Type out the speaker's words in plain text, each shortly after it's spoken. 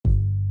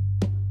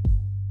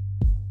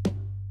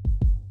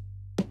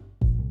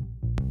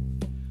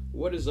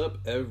What is up,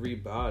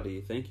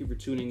 everybody? Thank you for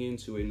tuning in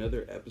to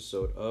another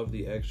episode of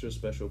the Extra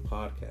Special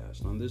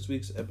Podcast. On this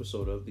week's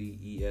episode of the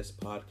ES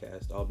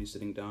Podcast, I'll be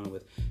sitting down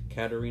with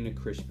Katarina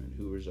Christmann,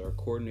 who is our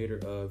coordinator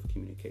of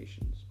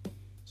communications.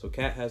 So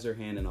Kat has her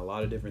hand in a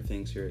lot of different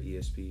things here at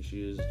ESP.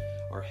 She is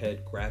our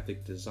head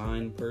graphic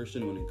design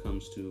person when it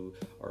comes to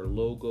our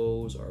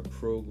logos, our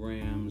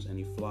programs,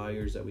 any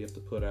flyers that we have to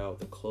put out,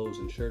 the clothes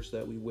and shirts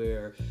that we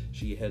wear.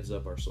 She heads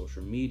up our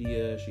social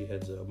media. She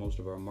heads up most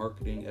of our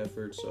marketing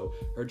efforts. So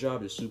her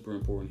job is super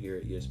important here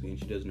at ESP, and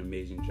she does an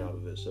amazing job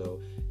of it. So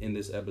in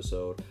this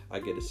episode, I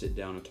get to sit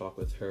down and talk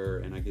with her,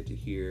 and I get to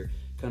hear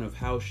kind of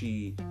how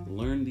she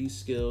learned these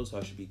skills,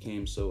 how she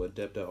became so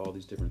adept at all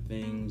these different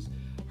things,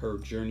 her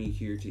journey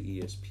here to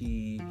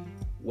ESP,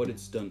 what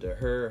it's done to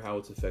her, how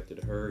it's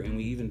affected her, and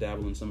we even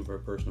dabble in some of her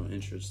personal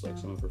interests, like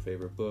some of her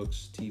favorite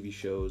books, TV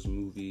shows,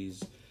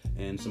 movies,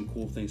 and some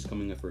cool things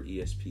coming up for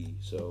ESP.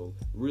 So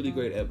really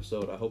great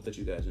episode. I hope that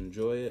you guys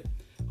enjoy it.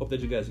 Hope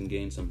that you guys can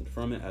gain something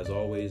from it. As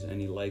always,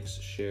 any likes,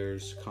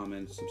 shares,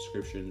 comments,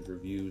 subscriptions,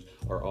 reviews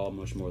are all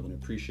much more than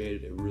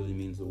appreciated. It really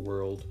means the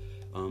world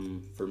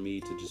for me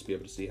to just be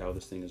able to see how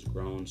this thing has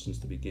grown since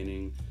the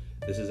beginning.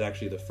 This is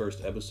actually the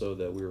first episode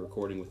that we're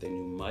recording with a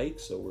new mic,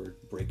 so we're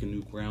breaking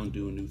new ground,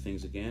 doing new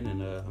things again,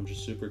 and I'm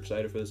just super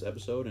excited for this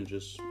episode and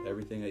just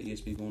everything at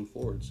ESP going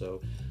forward.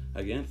 So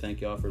again,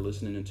 thank y'all for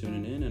listening and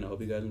tuning in, and I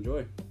hope you guys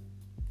enjoy.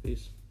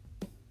 Peace.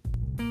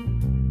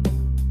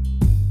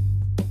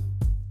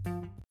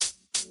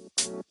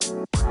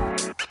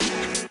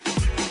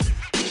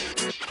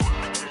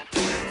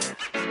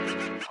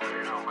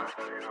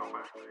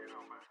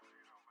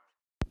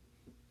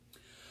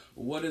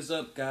 What is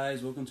up,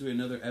 guys? Welcome to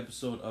another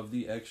episode of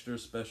the Extra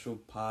Special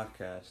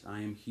Podcast. I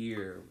am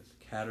here with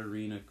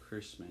Katarina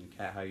Christmann.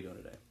 Kat, how you doing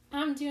today?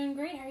 I'm doing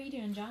great. How are you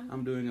doing, John?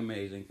 I'm doing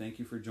amazing. Thank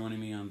you for joining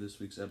me on this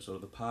week's episode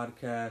of the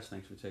podcast.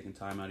 Thanks for taking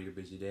time out of your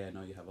busy day. I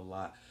know you have a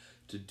lot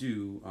to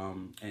do.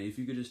 And if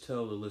you could just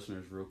tell the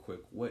listeners real quick,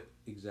 what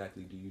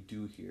exactly do you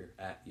do here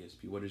at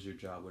ESP? What is your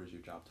job? What is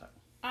your job title?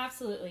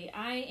 Absolutely.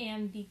 I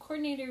am the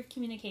coordinator of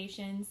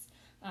communications.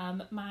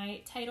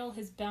 My title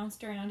has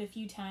bounced around a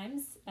few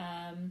times,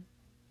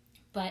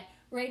 but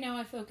right now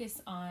I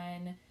focus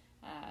on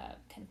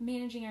kind of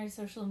managing our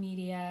social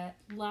media,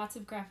 lots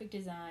of graphic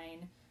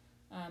design,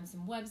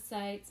 some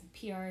websites, some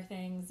PR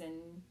things,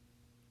 and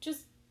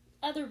just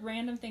other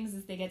random things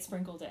as they get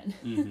sprinkled in.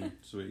 Mm-hmm.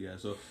 Sweet, yeah.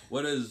 So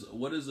what is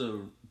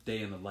a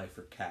day in the life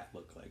for Kat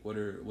look like? What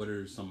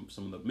are some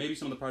of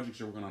the projects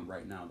you're working on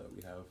right now that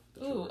we have?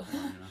 That Ooh, on,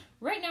 you know?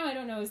 Right now I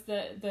don't know is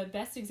the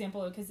best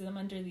example because I'm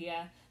under the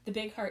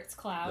big hearts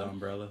cloud. The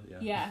umbrella,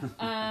 yeah.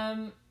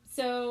 Yeah.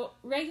 So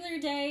regular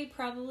day,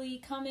 probably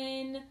come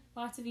in,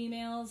 lots of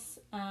emails.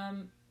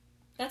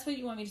 That's what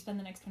you want me to spend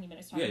the next 20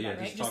 minutes talking about,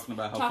 right? Just talking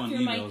about how talk fun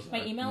through emails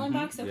my are. email Mm-hmm.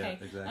 inbox. Okay.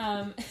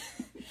 Yeah,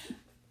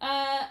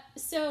 exactly.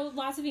 So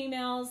lots of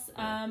emails.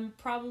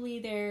 Probably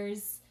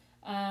there's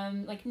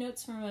like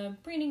notes from a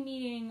branding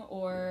meeting,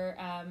 or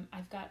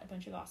I've got a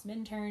bunch of awesome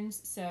interns.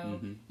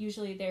 So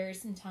usually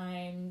there's some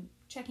time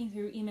checking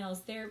through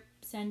emails they're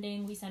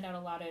sending. We send out a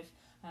lot of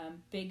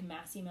big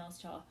mass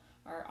emails to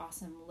our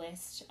awesome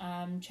list.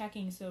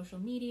 Checking social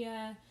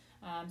media.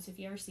 So if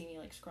you ever see me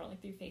like scrolling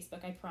through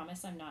Facebook, I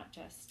promise I'm not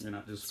just... You're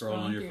not just scrolling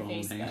on your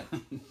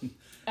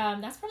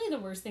phone. That's probably the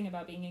worst thing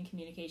about being in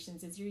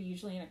communications is you're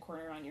usually in a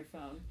corner on your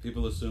phone.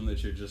 People assume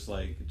that you're just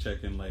like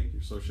checking like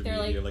your social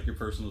media, like your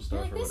personal stuff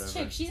or whatever. This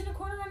chick, she's in a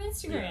corner on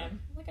Instagram. Yeah.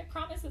 Like, I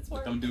promise it's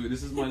work. Like, I'm doing,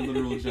 this is my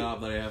literal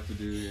job that I have to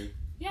do here.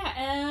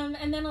 Yeah,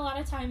 and then a lot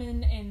of time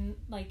in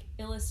like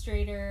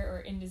Illustrator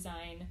or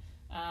InDesign,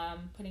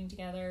 putting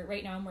together.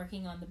 Right now I'm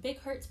working on the Big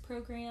Hearts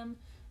program.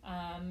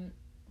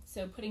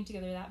 So putting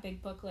together that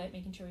big booklet,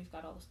 making sure we've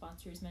got all the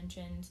sponsors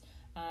mentioned,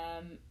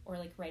 or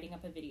like writing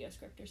up a video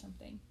script or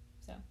something.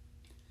 So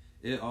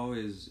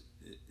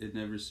it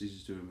never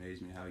ceases to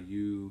amaze me how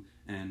you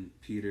and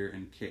Peter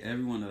and Kate,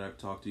 everyone that I've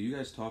talked to, you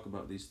guys talk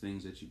about these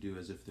things that you do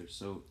as if they're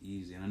so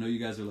easy. And I know you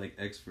guys are like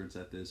experts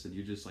at this, and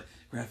you're just like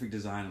graphic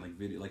design and like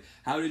video. Like,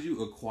 how did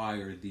you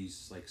acquire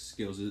these like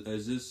skills?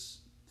 Is this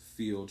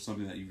field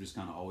something that you've just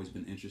kind of always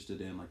been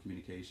interested in, like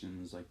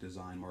communications, like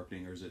design,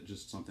 marketing, or is it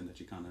just something that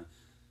you kind of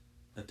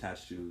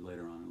attached to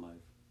later on in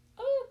life?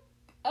 Oh,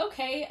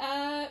 okay.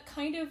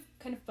 Kind of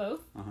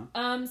both.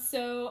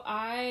 So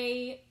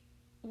I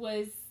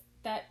was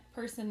that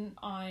person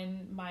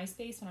on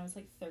MySpace when I was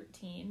like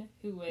 13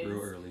 who was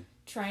real early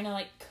trying to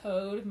like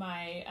code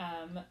my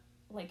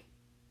like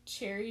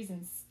cherries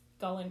and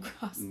skull and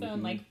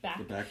crossbone like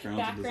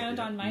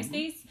background on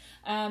MySpace.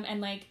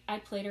 And like I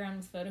played around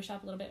with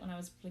Photoshop a little bit when I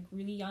was like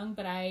really young,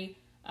 but I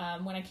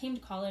when I came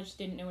to college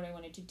didn't know what I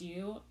wanted to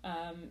do.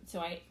 So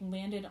I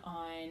landed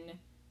on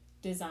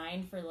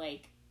design for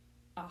like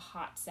a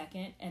hot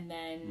second, and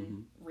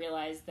then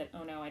realized that,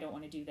 oh no, I don't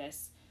want to do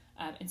this.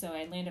 And so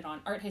I landed on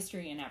art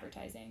history and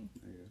advertising,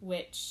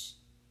 which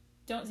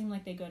don't seem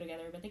like they go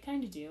together, but they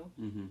kind of do.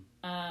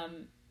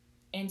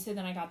 And so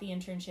then I got the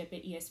internship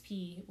at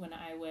ESP when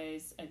I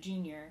was a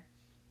junior,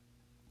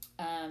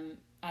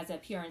 as a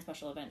PR and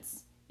special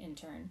events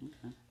intern.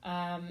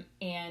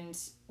 And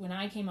when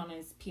I came on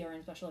as PR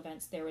and special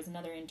events, there was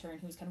another intern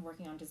who was kind of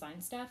working on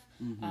design stuff.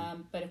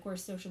 But of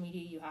course, social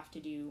media, you have to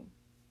do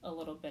a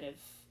little bit of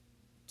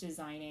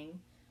designing.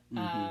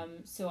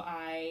 So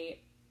I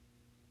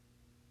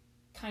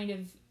kind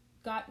of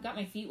got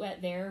my feet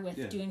wet there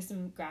with doing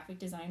some graphic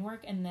design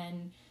work, and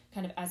then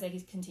kind of as I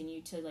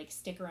continued to like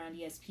stick around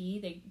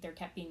ESP, there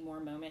kept being more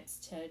moments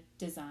to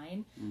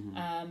design.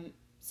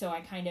 So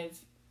I kind of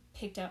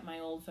picked up my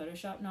old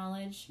Photoshop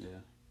knowledge.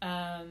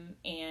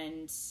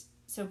 And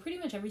so pretty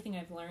much everything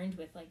I've learned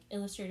with like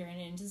Illustrator and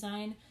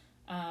InDesign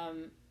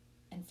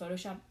and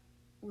Photoshop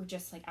were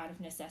just like out of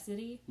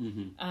necessity.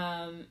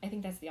 I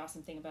think that's the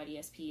awesome thing about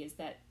ESP is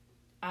that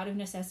out of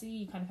necessity,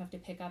 you kind of have to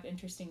pick up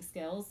interesting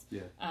skills.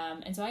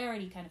 And so I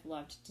already kind of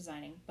loved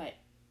designing, but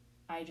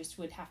I just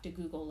would have to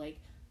Google like,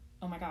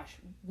 oh my gosh,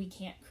 we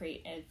can't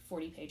create a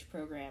 40-page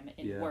program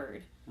in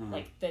Word.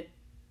 Like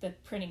the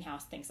printing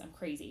house thinks I'm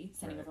crazy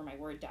sending over my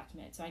Word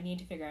document. So I need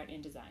to figure out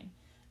InDesign.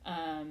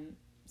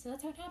 So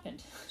that's how it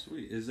happened.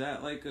 Sweet. Is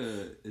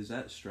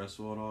that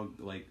stressful at all?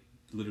 Like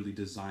literally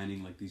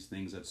designing like these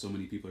things that so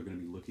many people are going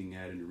to be looking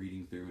at and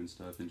reading through and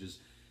stuff, and just,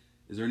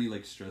 is there any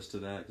like stress to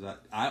that? Because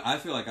I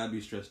feel like I'd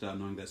be stressed out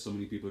knowing that so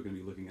many people are going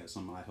to be looking at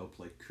something I helped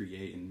like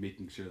create and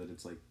making sure that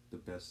it's like the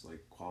best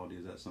like quality.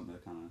 Is that something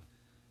that kind of...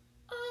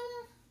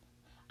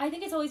 I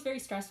think it's always very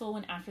stressful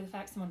when after the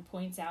fact someone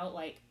points out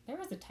like there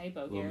was a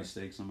typo here. Little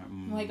mistakes.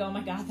 I'm like, oh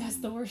my god, that's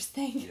the worst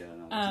thing. Yeah,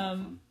 no, that's not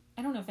fun.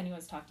 I don't know if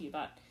anyone's talked to you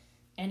about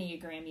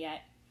Enneagram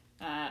yet,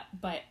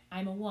 but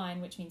I'm a 1,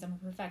 which means I'm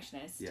a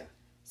perfectionist. Yeah.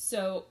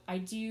 So I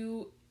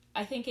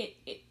think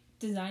it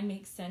design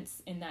makes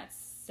sense in that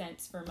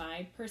sense for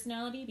my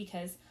personality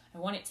because I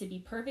want it to be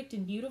perfect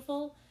and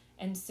beautiful,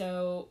 and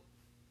so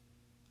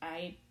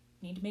I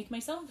need to make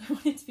myself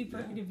want it to be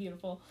perfect and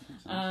beautiful.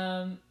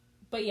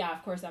 But yeah,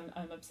 of course, I'm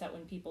upset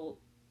when people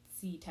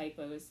see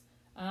typos.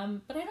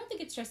 But I don't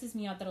think it stresses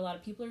me out that a lot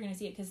of people are going to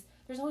see it because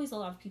there's always a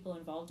lot of people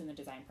involved in the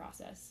design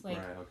process. Like,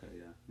 right, okay,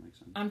 yeah, makes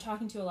sense. I'm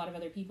talking to a lot of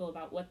other people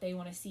about what they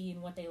want to see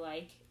and what they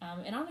like.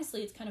 And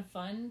honestly, it's kind of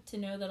fun to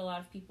know that a lot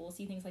of people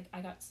see things like,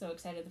 I got so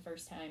excited the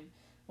first time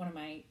one of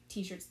my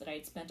t-shirts that I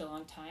had spent a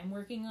long time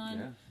working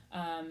on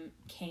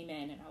came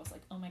in, and I was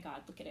like, oh my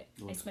god, look at it.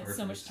 I spent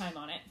so much time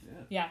on it.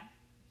 Yeah.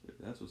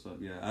 That's what's up.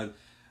 Yeah,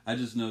 I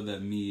just know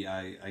that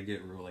I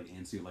get real like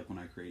antsy like when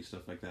I create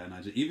stuff like that, and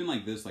I just, even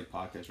like this like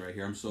podcast right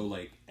here, I'm so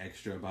like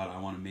extra about it.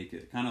 I want to make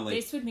it kind of like,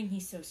 this would make me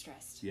so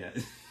stressed. Yeah.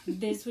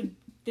 this would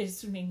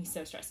make me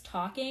so stressed.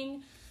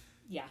 Talking,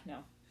 no.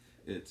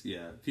 It's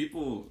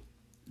people.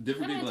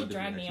 Different people have to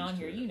drag me on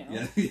here, you know.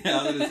 Yeah.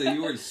 I was gonna say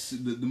you were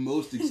the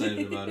most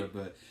excited about it,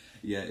 but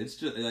yeah, it's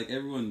just like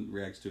everyone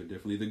reacts to it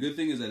differently. The good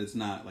thing is that it's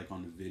not like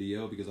on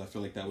video, because I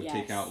feel like that would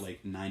take out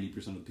like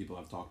 90% of the people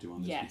I've talked to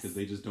on this because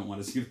they just don't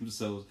want to see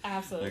themselves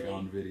like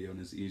on video, and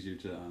it's easier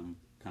to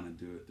kind of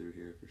do it through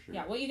here for sure.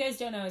 Yeah, what you guys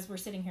don't know is we're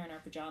sitting here in our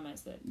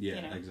pajamas.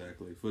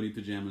 Exactly, footy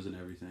pajamas and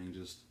everything.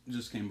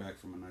 Just came back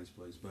from a nice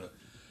place. But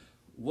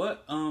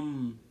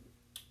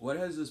what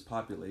has this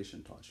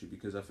population taught you?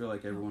 Because I feel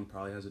like everyone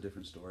probably has a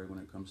different story when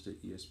it comes to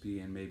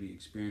ESP and maybe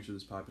experience with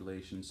this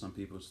population. Some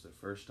people it's their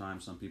first time.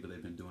 Some people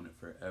they've been doing it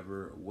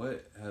forever.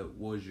 What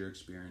was your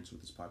experience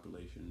with this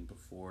population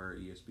before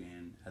ESP,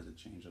 and has it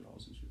changed at all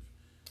since you've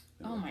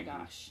been Oh my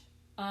gosh.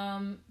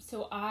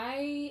 So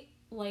I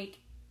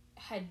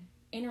had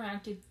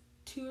interacted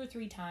 2 or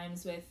 3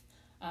 times with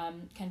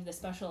kind of the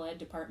special ed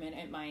department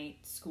at my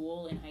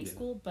school in high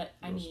school, but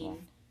I mean... Small.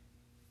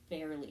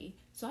 Barely.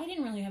 So I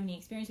didn't really have any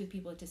experience with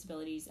people with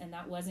disabilities, and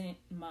that wasn't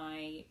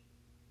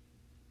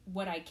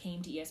what I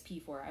came to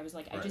ESP for. I was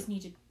like, I just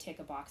need to tick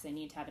a box. I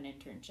need to have an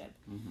internship.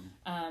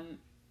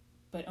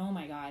 But oh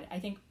my god, I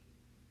think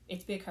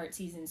it's Big Heart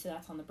season, so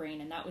that's on the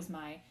brain, and that was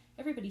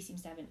everybody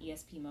seems to have an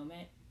ESP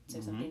moment,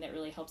 so something that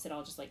really helps it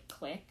all just like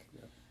click.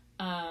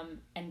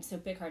 And so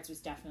Big Hearts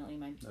was definitely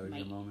my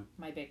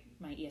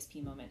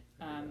ESP moment.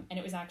 And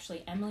it was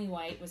actually Emily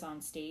White was on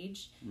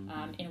stage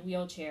in a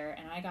wheelchair,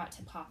 and I got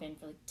to pop in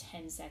for like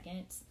 10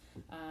 seconds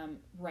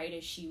right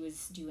as she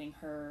was doing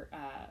her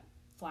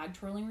flag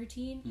twirling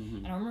routine.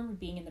 And I remember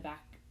being in the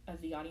back of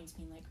the audience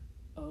being like,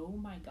 oh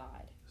my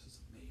god.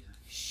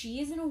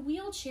 She is in a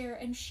wheelchair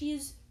and she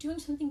is doing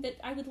something that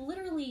I would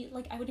literally,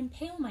 I would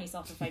impale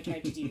myself if I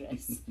tried to do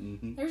this.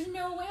 There's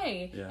no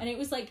way. And it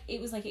was like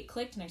it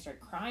clicked, and I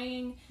started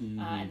crying.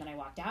 And then I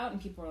walked out, and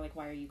people were like,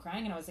 why are you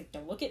crying? And I was like,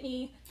 don't look at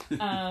me.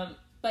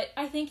 But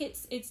I think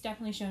it's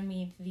definitely shown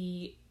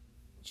me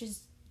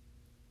just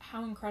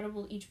how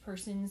incredible any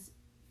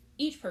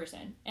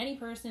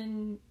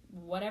person,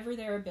 whatever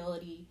their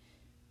ability,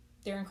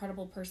 their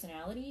incredible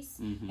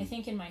personalities. I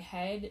think in my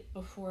head,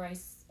 before I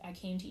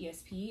came to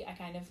ESP, I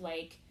kind of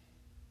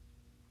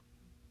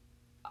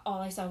all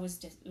I saw was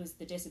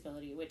the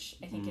disability, which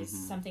I think is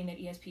something that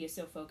ESP is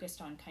so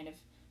focused on kind of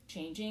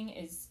changing,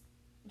 is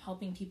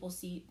helping people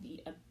see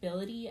the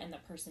ability and the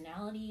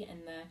personality and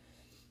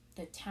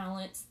the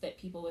talents that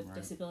people with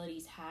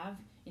disabilities have,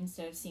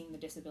 instead of seeing the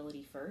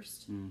disability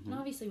first. And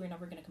obviously we're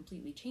never going to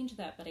completely change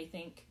that, but I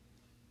think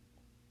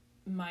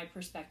my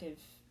perspective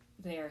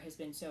there has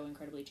been so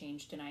incredibly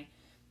changed, and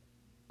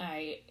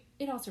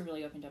it also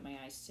really opened up my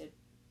eyes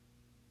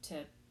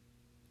to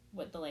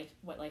what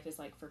life is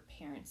like for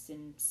parents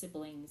and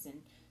siblings,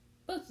 and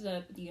both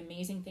the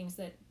amazing things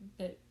that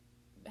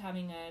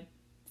having a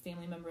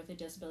family member with a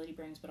disability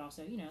brings, but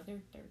also, you know, their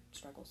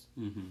struggles.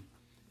 Mm-hmm.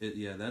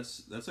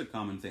 That's a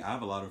common thing. I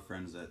have a lot of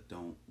friends that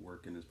don't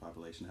work in this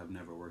population, have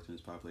never worked in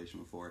this population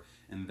before,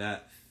 and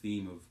that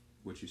theme of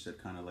what you said,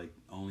 kind of like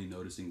only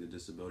noticing the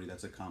disability,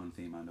 that's a common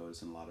theme I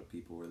notice in a lot of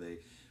people, where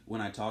when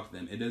I talk to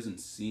them, it doesn't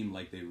seem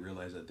like they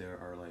realize that there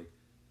are like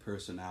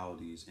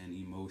personalities and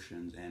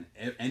emotions and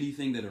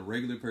anything that a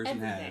regular person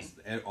has.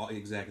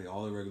 Exactly,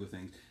 all the regular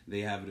things, they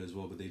have it as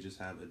well, but they just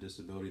have a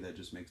disability that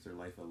just makes their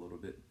life a little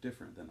bit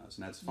different than us,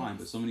 and that's fine.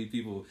 Yes. But so many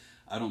people,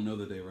 I don't know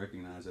that they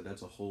recognize that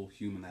that's a whole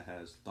human that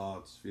has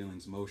thoughts,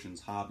 feelings,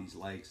 emotions, hobbies,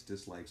 likes,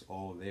 dislikes,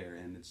 all there,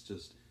 and it's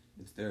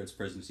there, it's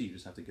present to see. You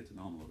just have to get to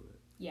know them a little bit.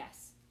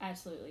 Yes,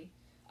 absolutely.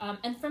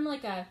 And from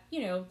like a,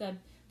 you know,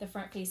 the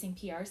front facing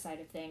PR side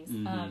of things,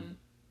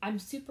 I'm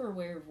super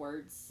aware of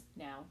words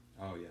now.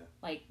 Oh, yeah.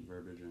 Like,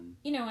 verbiage and...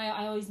 You know,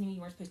 I always knew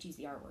you weren't supposed to use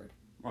the R word.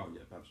 Oh,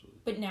 yeah,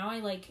 absolutely. But now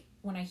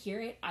when I hear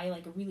it, I,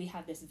 like, really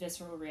have this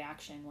visceral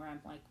reaction where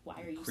I'm like,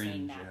 why are you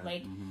saying that? Yeah.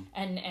 Like,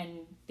 and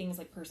things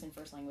like person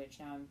first language,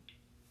 now I'm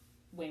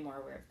way more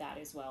aware of that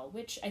as well,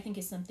 which I think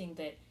is something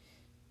that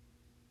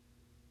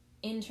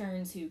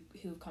interns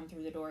who've come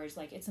through the doors,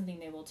 like, it's something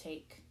they will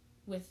take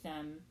with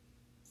them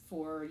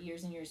for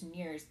years and years and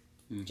years.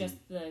 Mm-hmm. Just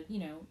the, you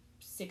know,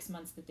 6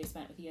 months that they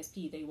spent with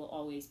ESP, they will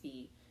always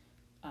be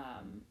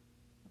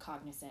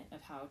cognizant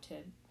of how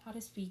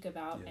to speak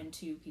about and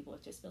to people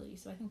with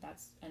disabilities. So I think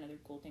that's another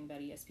cool thing about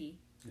ESP.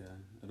 Yeah,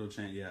 it'll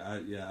change.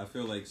 I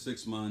feel like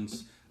 6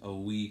 months, a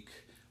week,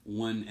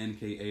 one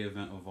NKA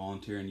event of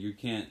volunteering. You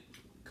can't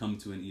come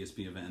to an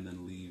ESP event and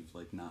then leave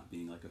like not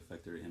being like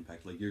affected or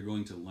impacted. Like, you're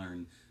going to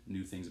learn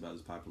new things about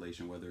this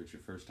population, whether it's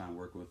your first time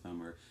working with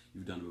them or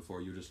you've done it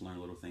before. You just learn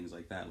little things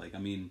like that. Like, I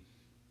mean,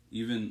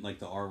 even like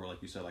the R word,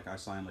 like you said, like I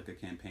signed like a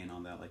campaign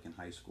on that like in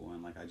high school,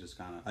 and like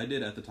I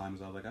did at the time,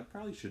 because I was like, I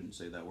probably shouldn't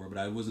say that word, but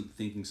I wasn't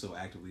thinking so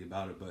actively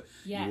about it. But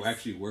yes. You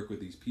actually work with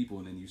these people,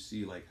 and then you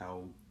see like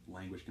how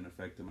language can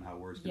affect them and how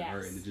words can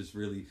hurt, and it just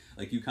really,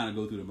 like, you kind of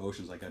go through the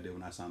motions like I did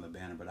when I signed the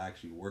banner, but I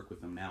actually work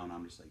with them now, and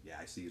I'm just like, yeah,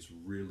 I see it's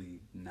really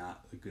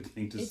not a good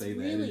thing to say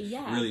really,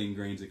 that. It really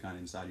ingrains it kind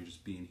of inside you,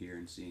 just being here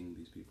and seeing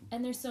these people.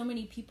 And there's so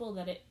many people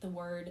that the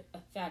word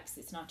affects.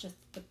 It's not just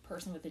the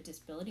person with a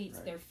disability, it's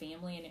their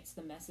family, and it's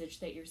the message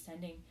that you're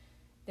sending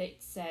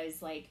that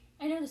says, like,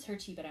 I know this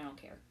hurts you, but I don't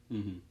care.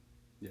 Mm-hmm.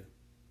 Yeah.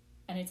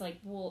 And it's like,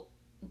 well,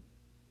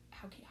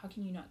 how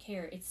can you not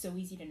care? It's so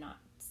easy to not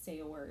say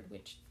a word,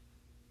 which...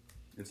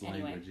 It's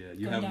language, yeah.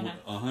 You have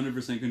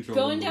 100% control.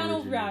 Going down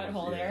a rabbit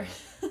hole there.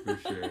 For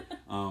sure.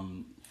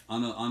 On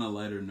a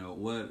lighter note,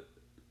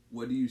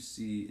 what do you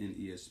see in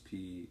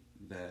ESP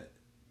that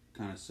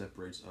kind of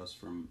separates us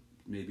from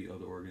maybe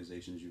other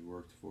organizations you've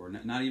worked for?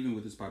 Not even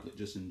with this part,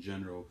 just in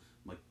general,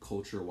 like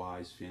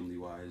culture-wise,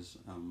 family-wise.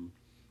 Do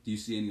you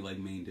see any like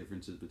main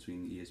differences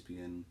between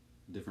ESP and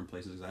different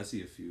places? 'Cause I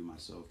see a few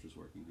myself just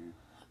working here.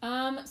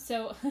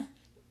 So...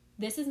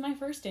 This was my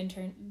first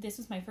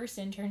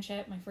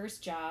internship, my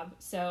first job.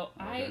 So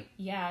I,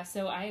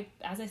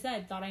 as I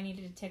said, thought I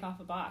needed to tick off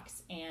a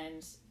box,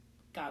 and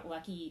got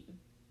lucky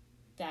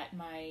that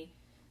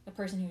the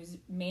person who was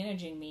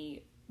managing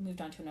me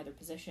moved on to another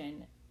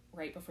position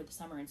right before the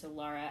summer. And so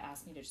Laura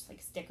asked me to just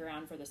like stick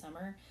around for the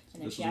summer.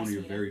 And then this was one of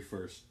your very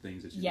first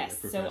things that you did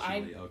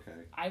professionally.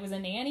 I was a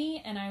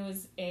nanny and I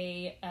was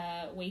a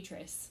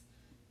waitress.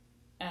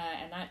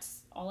 And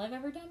that's all I've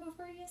ever done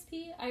before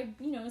ESP. I,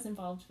 was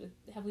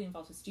heavily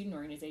involved with student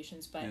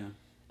organizations, but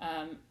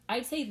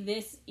I'd say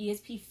this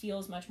ESP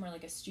feels much more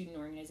like a student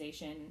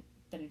organization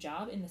than a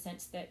job, in the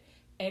sense that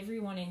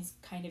everyone is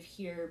kind of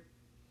here.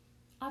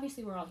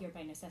 Obviously, we're all here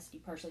by necessity,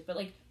 partially, but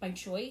like by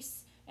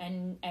choice,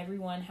 and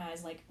everyone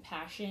has like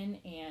passion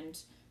and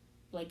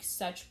like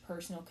such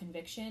personal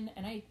conviction.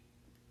 And I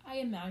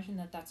imagine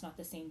that that's not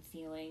the same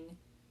feeling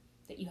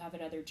that you have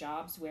at other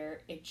jobs,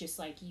 where it just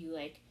like you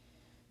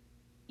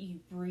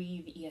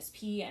breathe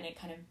ESP and it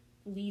kind of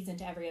leads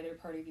into every other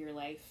part of your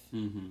life,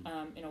 in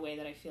a way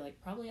that I feel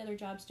like probably other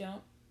jobs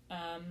don't.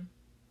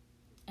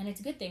 And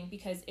it's a good thing,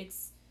 because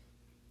it's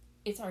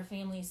our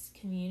family's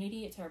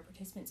community, it's our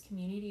participants'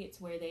 community, it's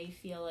where they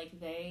feel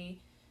like they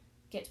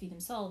get to be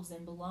themselves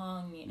and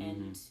belong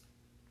and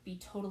be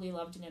totally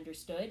loved and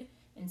understood.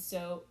 And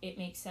so it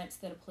makes sense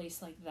that a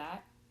place like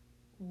that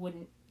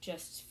wouldn't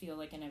just feel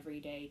like an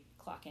everyday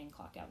clock in,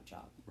 clock out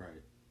job.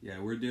 Right. Yeah,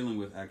 we're dealing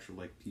with actual,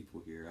 like,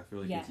 people here. I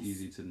feel like it's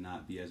easy to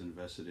not be as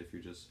invested if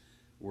you're just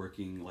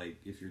working, like,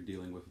 if you're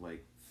dealing with,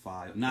 like,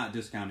 not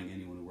discounting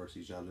anyone who works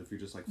these jobs. If you're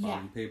just, like,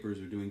 filing papers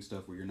or doing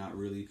stuff where you're not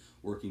really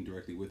working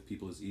directly with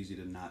people, it's easy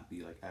to not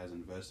be, like, as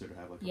invested or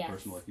have, like, a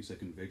personal, like you said,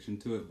 conviction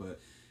to it.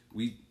 But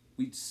we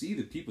see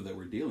the people that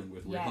we're dealing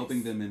with. We're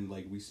helping them, and,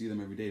 like, we see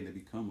them every day, and they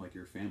become, like,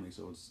 your family.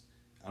 So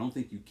I don't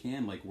think you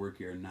can, like, work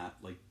here and not,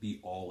 like,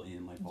 be all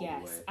in, like, all the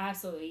way. Yes,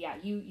 absolutely, yeah.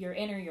 You're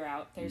in or you're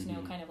out. There's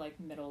no kind of, like,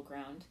 middle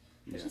ground,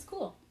 which is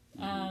cool.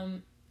 Yeah.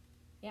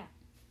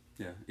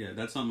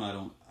 That's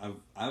something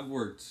I've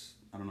worked.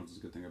 I don't know if it's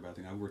a good thing or a bad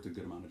thing. I've worked a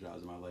good amount of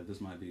jobs in my life.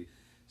 This might be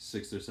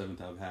 6th or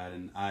 7th I've had,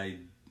 and I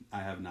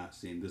have not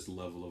seen this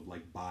level of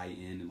like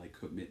buy-in and like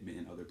commitment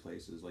in other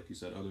places. Like you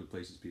said, other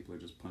places people are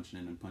just punching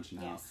in and punching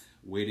out,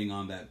 waiting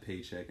on that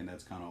paycheck, and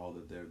that's kind of all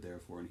that they're there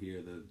for. And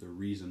here, the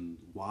reason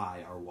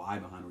why, our why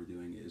behind what we're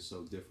doing it is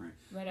so different.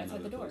 Right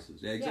outside the door.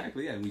 Places. Yeah,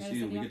 exactly. Yeah, and we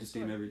see them. We get to see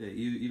them every day,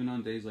 even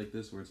on days like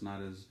this where it's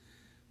not as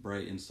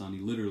bright and sunny.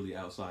 Literally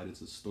outside,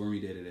 it's a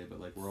stormy day today, but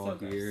like we're all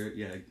here.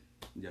 Yeah.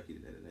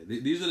 Yucky day.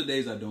 These are the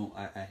days I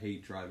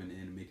hate driving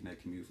in and making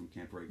that commute from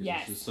Camp Ray.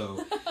 Yes. It's just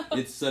so,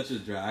 it's such a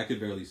drive. I could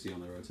barely see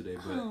on the road today,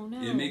 but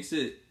it makes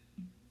it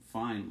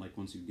fine. Like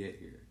once you get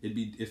here, it'd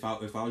be if I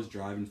was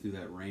driving through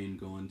that rain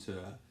going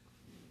to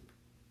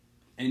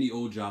any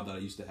old job that I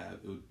used to have,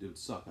 it would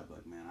suck. I'd be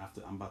like, man,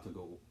 I'm about to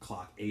go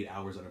clock 8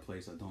 hours at a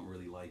place I don't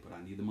really like, but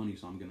I need the money,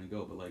 so I'm gonna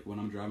go. But like when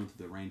I'm driving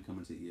through the rain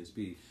coming to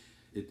ESP.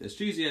 As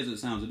cheesy as it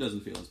sounds, it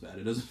doesn't feel as bad.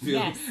 It doesn't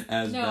feel as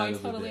bad. No, I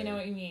totally know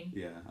what you mean.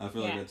 Yeah, I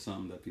feel like that's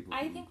something that people.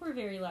 I think we're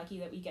very lucky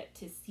that we get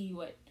to see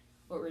what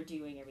we're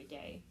doing every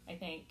day. I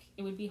think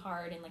it would be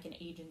hard in like an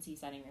agency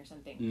setting or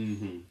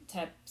something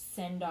to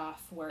send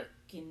off work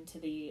into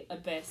the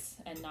abyss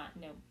and not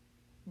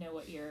know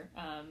what you're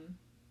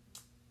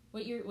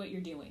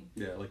doing.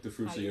 Yeah, like the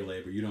fruits of your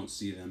labor. You don't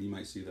see them. You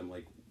might see them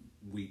like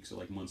weeks or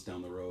like months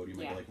down the road. You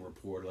might get like a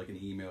report or like an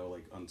email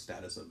like on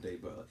status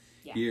update, but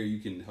here you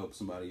can help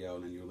somebody out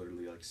and then you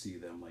literally like see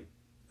them like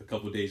a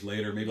couple of days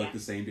later, maybe like the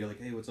same day,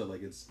 like, hey, what's up?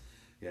 Like it's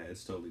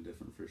totally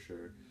different for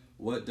sure.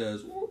 What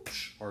does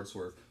hard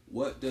swerve?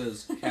 What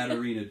does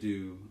Katarina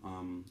do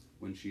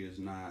when she is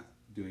not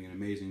doing an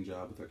amazing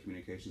job with our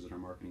communications and our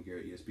marketing here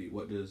at ESP?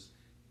 What does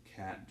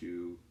Kat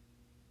do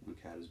when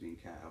Kat is being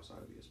Kat outside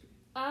of ESP?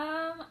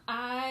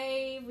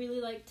 I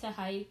really like to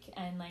hike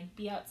and like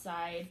be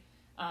outside.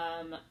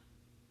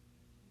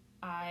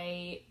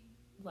 I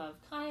love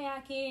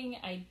kayaking.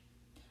 I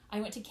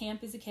went to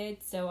camp as a kid,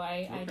 so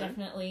I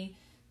definitely,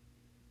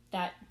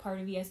 that part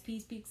of ESP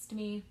speaks to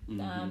me.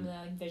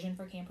 The vision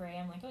for Camp Ray,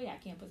 I'm like, oh yeah,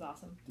 camp was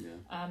awesome. Yeah.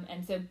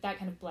 And so that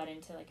kind of bled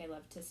into like I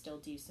love to still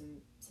do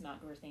some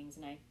outdoor things,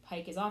 and I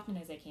hike as often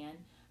as I can.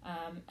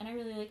 And I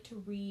really like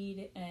to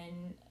read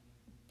and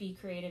be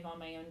creative on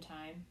my own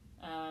time.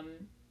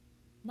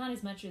 Not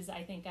as much as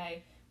I think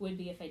I would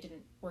be if I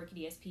didn't work at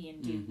ESP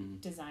and do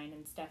design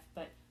and stuff,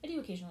 but I do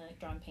occasionally like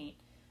draw and paint.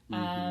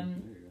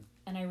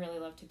 And I really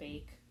love to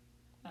bake.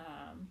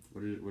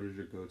 What is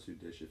your go-to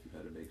dish if you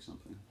had to bake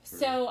something?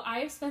 So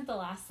I've spent the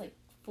last like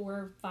 4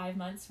 or 5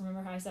 months,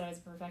 remember how I said I was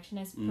a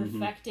perfectionist,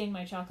 perfecting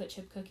my chocolate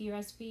chip cookie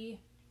recipe.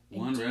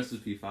 One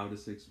recipe, 5 to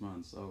 6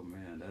 months. Oh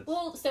man, that's...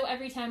 Well, so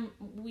every time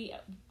we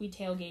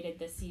tailgated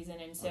this season,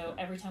 and so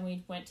every time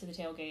we went to the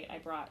tailgate, I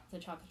brought the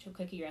chocolate chip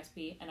cookie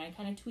recipe, and I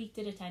kind of tweaked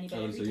it a tiny bit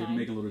every time. So you're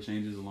making little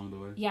changes along the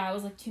way? Yeah, I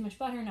was like, too much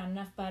butter, not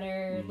enough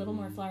butter, a little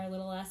more flour, a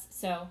little less.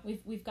 So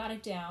we've got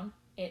it down.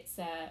 It's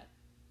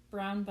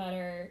brown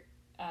butter,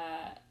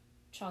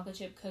 chocolate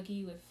chip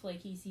cookie with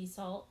flaky sea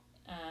salt.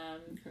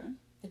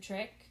 The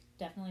trick,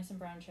 definitely some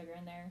brown sugar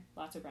in there.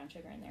 Lots of brown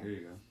sugar in there. There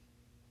you go.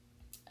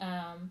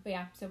 But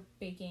yeah, so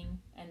baking,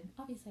 and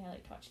obviously I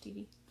like to watch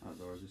TV.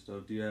 Outdoorsy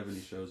stuff. Do you have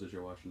any shows that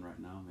you're watching right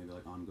now? Maybe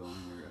like ongoing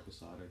or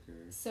episodic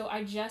or... So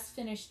I just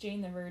finished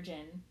Jane the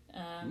Virgin,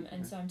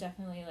 and so I'm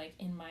definitely like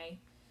in my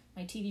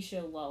TV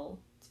show lull.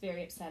 It's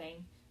very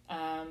upsetting.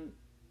 I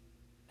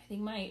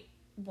think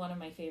one of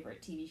my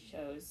favorite TV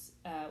shows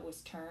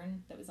was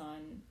Turn, that was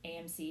on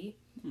AMC.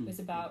 It was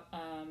about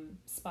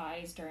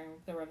spies during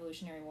the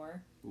Revolutionary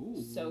War.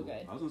 Ooh, so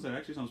good. I was gonna say, it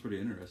actually sounds pretty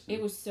interesting.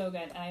 It was so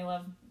good, and I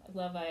love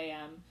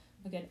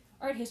a good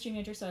art history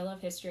major, so I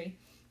love history.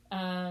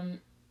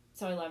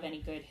 So I love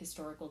any good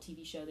historical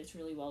TV show that's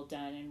really well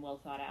done and well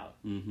thought out.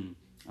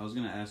 I was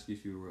gonna ask you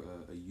if you were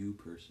a You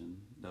person.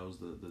 That was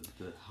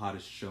the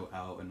hottest show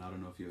out, and I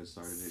don't know if you had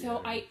started it.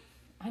 So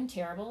I'm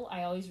terrible.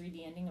 I always read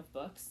the ending of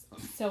books.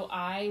 So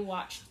I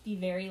watched the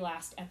very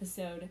last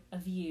episode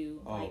of You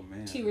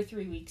 2 or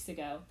 3 weeks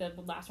ago. The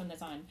last one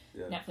that's on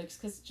Netflix.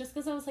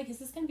 Because I was like, is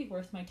this going to be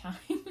worth my time?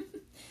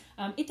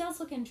 It does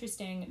look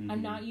interesting.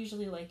 I'm not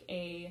usually like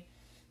a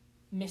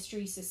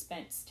mystery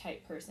suspense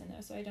type person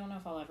though, so I don't know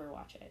if I'll ever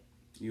watch it.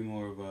 You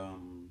more of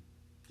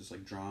just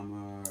like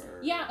drama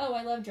or... Yeah,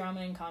 I love drama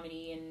and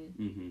comedy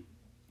and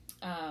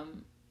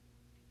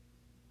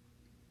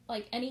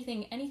like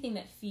anything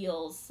that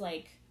feels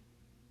like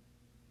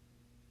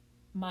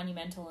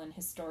monumental and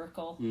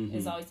historical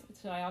is always...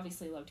 So I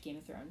obviously loved Game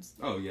of Thrones.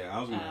 Oh yeah, I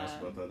was going to ask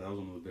about that. That was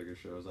one of the bigger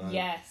shows.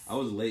 I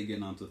was late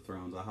getting onto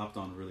Thrones. I hopped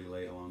on really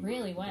late along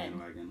the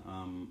bandwagon.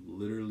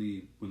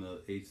 Literally when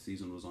the 8th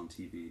season was on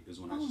TV is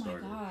when I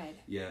started. Oh my god.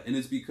 Yeah, and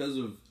it's because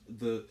of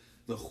the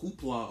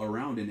hoopla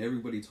around and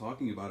everybody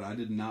talking about it. I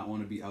did not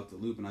want to be out the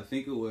loop, and I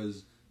think it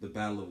was the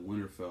Battle of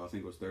Winterfell. I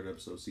think it was 3rd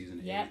episode,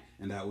 season 8,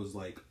 and that was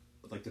like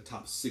like the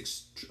top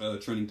 6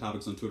 trending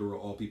topics on Twitter were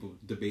all people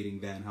debating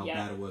that and how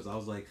bad it was. I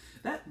was like,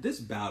 this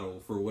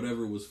battle for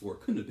whatever it was for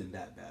couldn't have been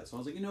that bad. So I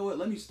was like, you know what?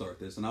 Let me start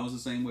this. And I was the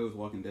same way with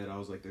Walking Dead. I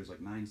was like, there's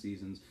like 9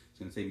 seasons. It's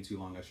gonna take me too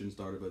long. I shouldn't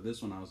start it. But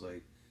this one, I was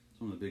like,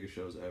 it's one of the biggest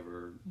shows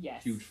ever.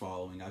 Yes. Huge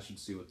following. I should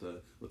see what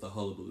the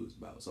hullabaloo is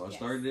about. So I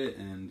started it,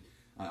 and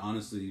I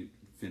honestly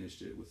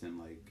finished it within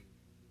like.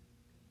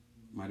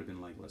 Might have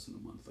been like less than a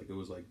month. Like it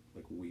was like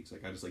weeks.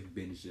 Like I just like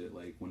binged it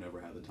like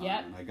whenever I had the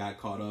time. And I got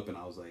caught up, and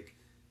I was like,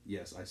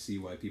 yes, I see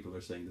why people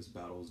are saying this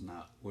battle is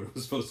not what it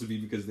was supposed to be,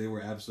 because they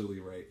were absolutely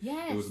right.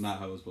 Yes. It was not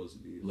how it was supposed to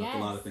be. It left a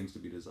lot of things to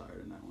be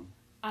desired in that one.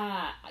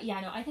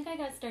 I think I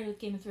got started with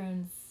Game of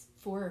Thrones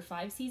 4 or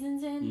 5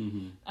 seasons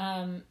in.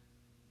 Mm-hmm.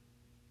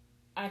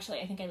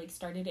 Actually, I think I like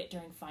started it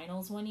during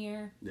finals one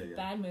year. Yeah.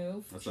 Bad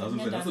move. That's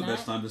the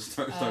best time to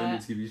start starting a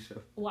TV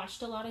show.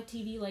 Watched a lot of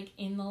TV like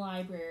in the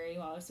library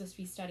while I was supposed to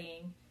be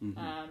studying.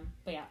 Mm-hmm.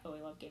 But yeah, I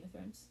love Game of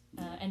Thrones.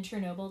 And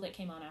Chernobyl that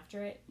came on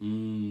after it.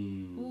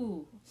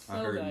 Ooh, so I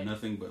heard good.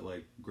 Nothing but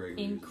like great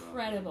reviews.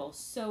 Incredible,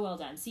 so well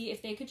done. See,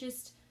 if they could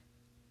just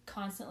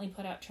constantly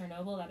put out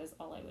Chernobyl, that is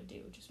all I would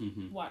do. Just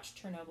watch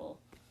Chernobyl.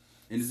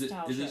 And is it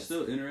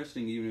still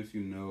interesting even if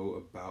you know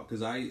about...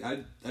 Because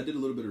I did a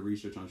little bit of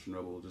research on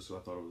Chernobyl just so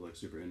I thought it was like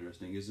super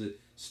interesting. Is it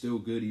still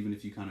good even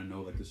if you kind of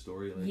know like the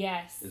story? Like,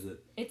 yes. Is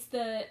it? It's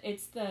the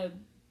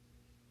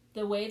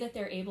way that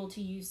they're able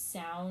to use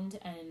sound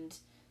and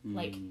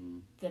like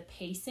the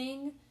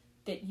pacing,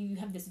 that you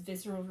have this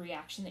visceral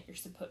reaction that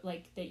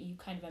that you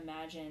kind of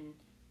imagine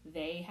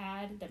they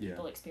had, that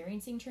people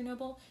experiencing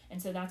Chernobyl.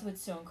 And so that's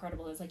what's so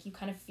incredible, is like you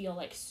kind of feel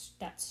like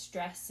that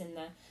stress and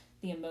the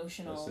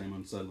emotional... The same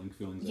unsettling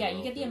feelings. Yeah,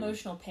 you get the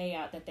emotional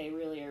payout that they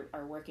really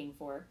are working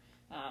for.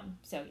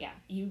 So yeah,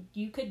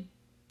 you could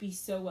be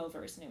so well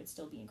versed and it would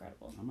still be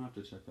incredible. I'm gonna have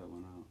to check that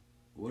one out.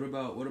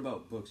 What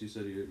about books? You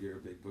said you're a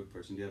big book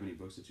person. Do you have any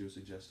books that you would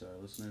suggest to our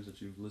listeners that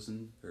you've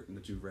listened or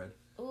that you've read?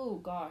 Oh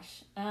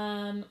gosh.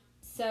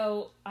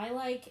 So I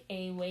like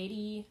a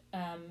weighty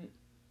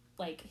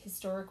like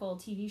historical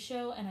TV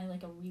show, and I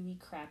like a really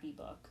crappy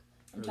book.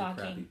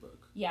 Crappy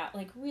book. Yeah,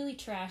 like really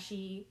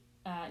trashy.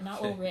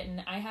 Not well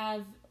written. I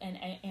have an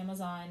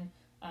Amazon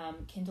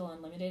Kindle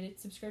Unlimited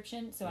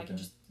subscription, so I can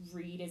just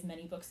read as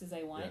many books as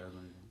I want.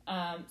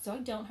 So I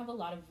don't have a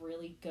lot of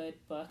really good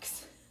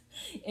books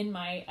in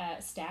my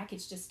stack.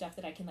 It's just stuff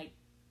that I can like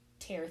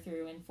tear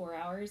through in 4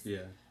 hours.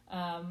 Yeah.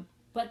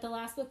 But the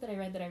last book that I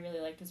read that I really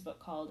liked was a book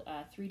called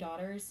 3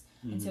 Daughters,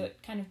 and so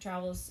it kind of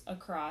travels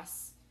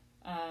across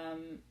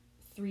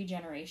 3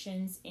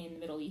 generations in the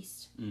Middle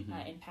East,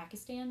 in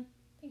Pakistan.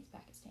 I think it's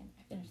Pakistan.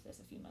 I finished this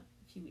a few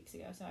weeks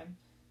ago, so I'm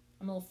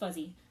a little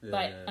fuzzy.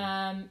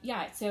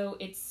 So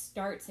it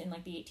starts in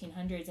like the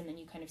 1800s, and then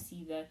you kind of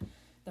see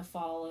the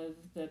fall of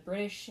the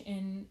British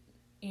in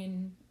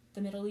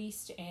the Middle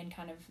East, and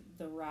kind of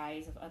the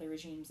rise of other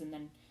regimes, and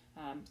then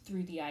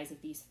through the eyes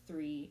of these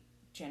 3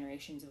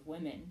 generations of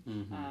women.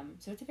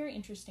 So it's a very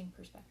interesting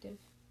perspective.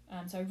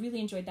 So I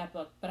really enjoyed that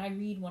book, but I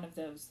read one of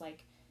those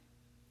like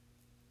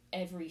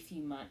every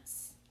few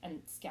months and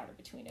scatter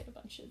between it a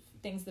bunch of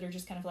things that are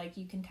just kind of like,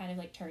 you can kind of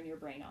like turn your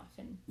brain off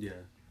and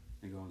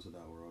and go into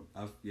that world.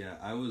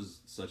 I was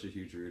such a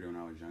huge reader when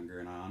I was younger,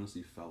 and I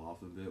honestly fell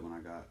off of it when I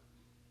got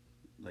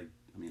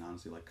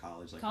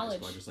college, high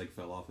school. I just like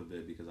fell off of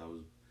it because I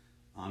was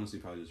honestly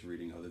probably just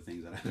reading other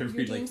things that I had to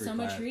read like for so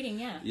class. Much reading,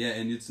 yeah,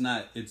 and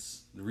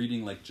it's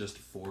reading like just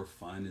for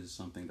fun is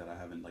something that I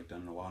haven't like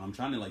done in a while, and I'm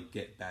trying to like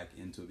get back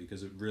into it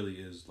because it really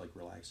is like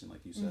relaxing,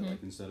 like you said.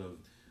 Like instead of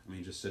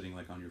just sitting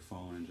like on your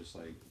phone and just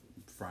like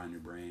frying your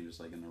brain just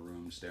like in a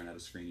room staring at a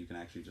screen, you can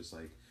actually just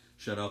like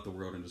shut out the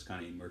world and just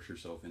kind of immerse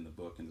yourself in the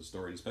book and the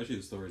story, and especially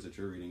the stories that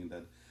you're reading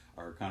that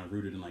are kind of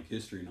rooted in like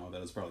history and all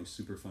that. It's probably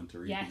super fun to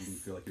read. Yes. You can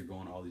feel like you're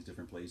going to all these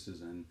different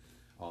places and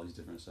all these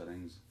different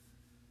settings.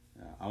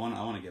 Yeah, I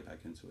want to get back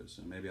into it,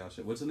 so maybe I'll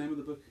show. What's the name of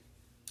the book?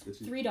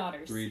 3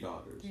 Daughters. 3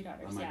 Daughters.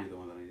 That might be the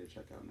one that I need to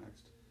check out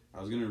next. I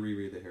was gonna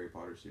reread the Harry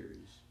Potter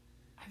series.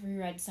 I've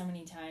reread so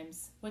many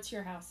times. What's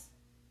your house?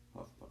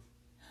 Hufflepuff.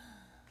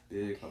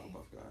 Big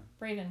Hufflepuff guy.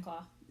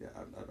 Ravenclaw. Yeah,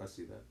 I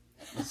see that.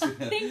 I see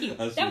that. Thank you.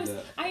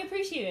 I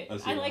appreciate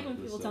it. I like when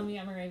 100%. people tell me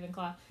I'm a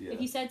Ravenclaw. Yeah.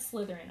 If you said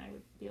Slytherin, I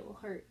would be a little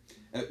hurt.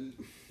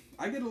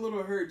 I get a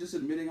little hurt just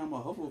admitting I'm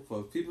a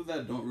Hufflepuff. People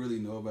that don't really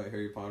know about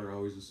Harry Potter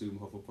always assume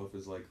Hufflepuff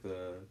is like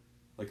the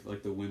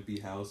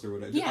wimpy house or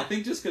whatever. Yeah. I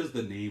think just because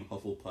the name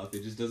Hufflepuff,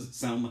 it just doesn't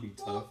sound like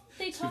tough. Well,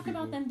 they talk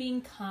about them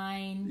being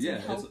kind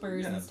and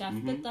helpers and stuff,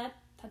 but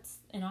that's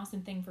an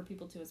awesome thing for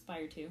people to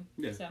aspire to.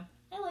 Yeah. So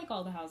I like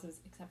all the houses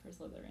except for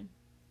Slytherin.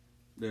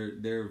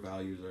 Their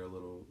values are a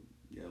little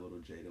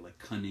jaded, like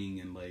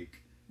cunning and like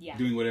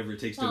doing whatever it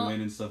takes to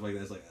win and stuff like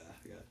that. It's like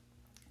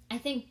I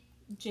think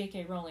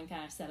J.K. Rowling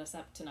kind of set us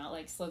up to not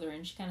like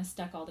Slytherin. She kind of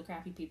stuck all the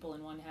crappy people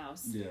in one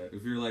house. Yeah,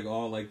 if you're like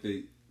all like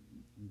the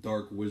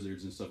dark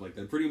wizards and stuff like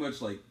that, pretty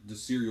much like the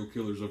serial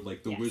killers of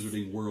like the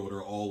wizarding world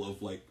are all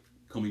of like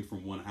coming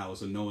from one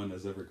house, and no one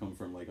has ever come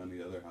from like on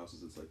the other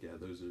houses. It's like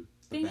those are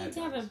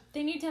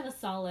they need to have a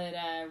solid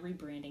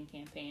rebranding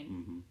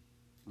campaign.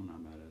 I'm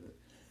not mad at it.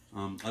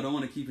 I don't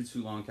want to keep it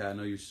too long, Kat. I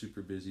know you're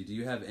super busy. Do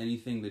you have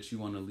anything that you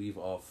want to leave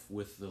off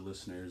with the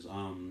listeners?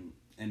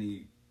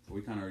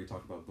 We kind of already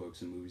talked about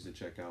books and movies to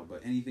check out,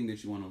 but anything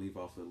that you want to leave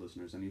off for the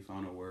listeners? Any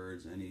final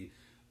words? Any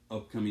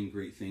upcoming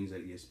great things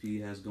that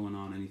ESP has going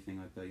on? Anything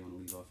like that you want to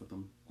leave off with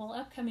them? Well,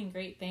 upcoming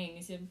great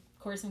things. Of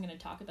course, I'm going to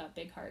talk about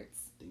Big Hearts.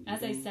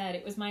 As I said,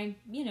 it was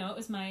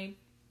my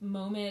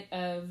moment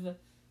of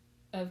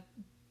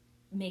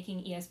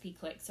making ESP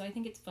click. So I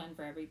think it's fun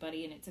for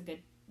everybody, and it's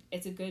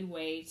a good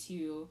way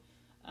to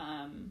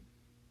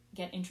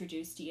get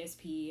introduced to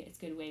ESP. It's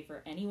a good way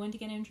for anyone to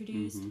get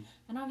introduced.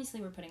 Mm-hmm. And obviously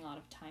we're putting a lot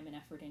of time and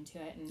effort into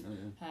it.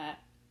 And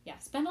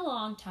spend a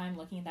long time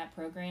looking at that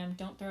program.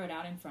 Don't throw it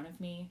out in front of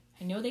me.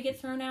 I know they get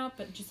thrown out,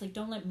 but just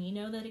don't let me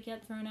know that it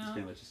get thrown out. Just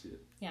can't let you see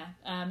it. Yeah.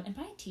 And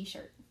buy a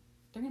t-shirt.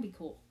 They're going to be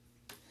cool.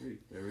 Great.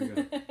 There we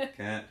go.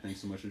 Kat,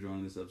 thanks so much for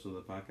joining this episode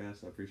of the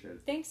podcast. I appreciate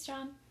it. Thanks,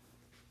 John.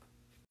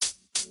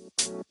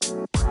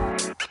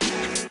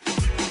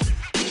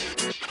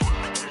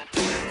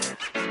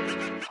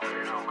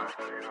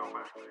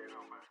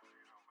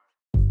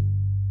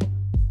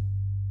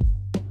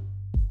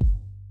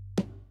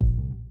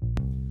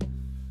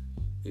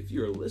 If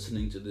you're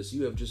listening to this,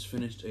 you have just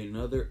finished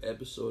another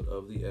episode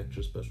of the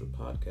Extra Special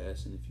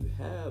Podcast, and if you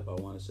have, I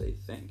want to say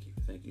thank you.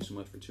 Thank you so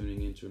much for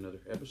tuning in to another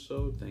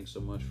episode. Thanks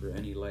so much for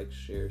any likes,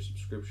 shares,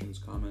 subscriptions,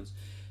 comments,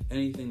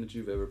 anything that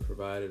you've ever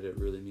provided. It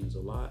really means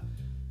a lot.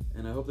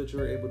 And I hope that you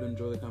were able to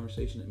enjoy the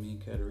conversation that me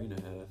and Katarina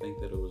had. I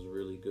think that it was a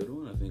really good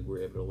one. I think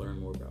we're able to learn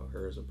more about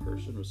her as a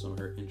person with some of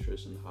her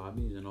interests and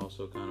hobbies, and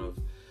also kind of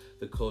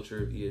the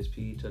culture of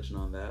ESP, touching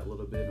on that a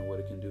little bit and what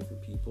it can do for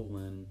people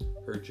and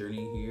her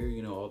journey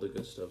here, all the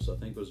good stuff. So I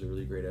think it was a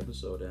really great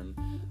episode, and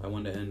I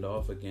wanted to end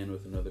off again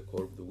with another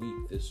quote of the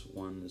week. This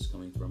one is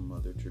coming from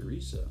Mother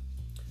Teresa.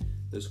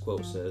 This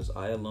quote says,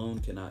 "I alone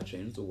cannot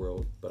change the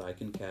world, but I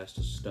can cast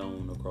a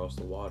stone across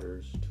the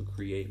waters to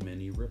create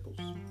many ripples."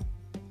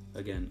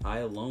 Again, I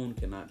alone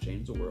cannot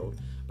change the world,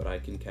 but I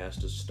can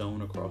cast a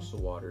stone across the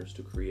waters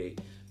to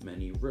create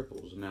many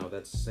ripples. Now,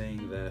 that's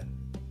saying that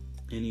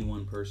any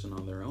one person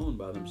on their own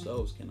by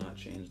themselves cannot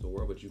change the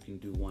world, but you can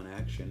do one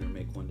action or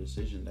make one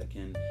decision that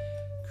can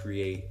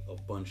create a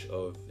bunch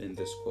of, in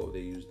this quote,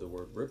 they use the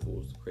word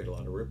ripples to create a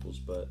lot of ripples,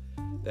 but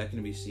that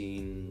can be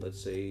seen,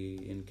 let's say,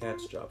 in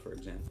Kat's job, for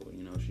example.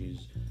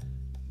 She's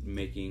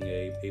making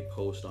a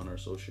post on our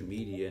social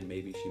media, and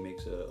maybe she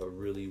makes a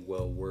really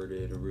well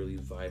worded, a really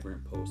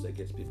vibrant post that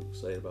gets people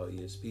excited about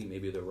ESP.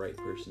 Maybe the right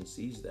person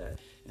sees that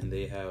and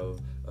they have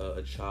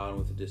a child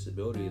with a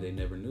disability they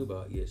never knew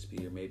about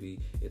ESP, or maybe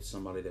it's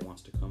somebody that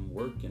wants to come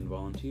work and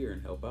volunteer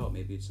and help out.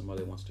 Maybe it's somebody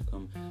that wants to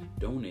come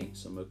donate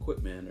some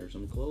equipment or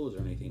some clothes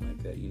or anything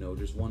like that.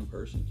 Just one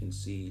person can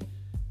see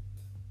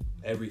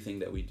everything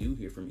that we do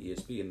here from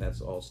ESP, and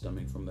that's all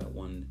stemming from that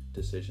one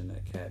decision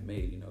that Kat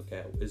made.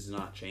 Kat is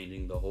not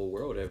changing the whole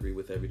world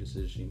with every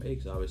decision she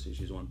makes. Obviously,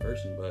 she's one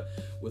person, but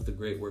with the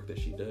great work that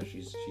she does,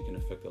 she can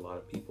affect a lot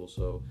of people.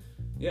 So,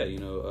 yeah,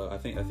 I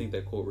think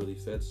that quote really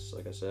fits.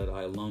 Like I said,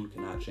 I alone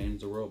cannot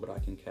change the world, but I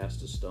can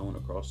cast a stone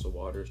across the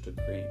waters to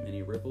create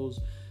many ripples.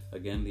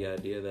 Again, the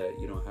idea that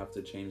you don't have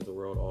to change the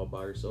world all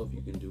by yourself.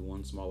 You can do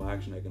one small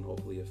action that can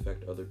hopefully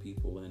affect other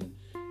people and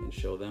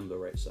show them the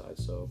right side.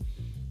 So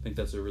I think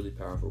that's a really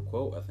powerful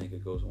quote. I think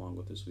it goes along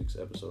with this week's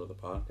episode of the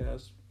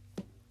podcast.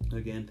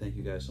 Again, thank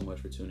you guys so much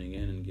for tuning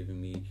in and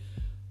giving me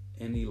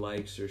any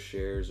likes or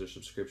shares or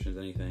subscriptions,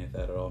 anything like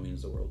that. It all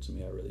means the world to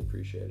me. I really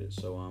appreciate it.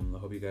 So I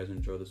hope you guys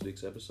enjoy this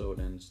week's episode,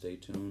 and stay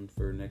tuned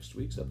for next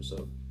week's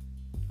episode.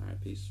 All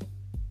right, peace.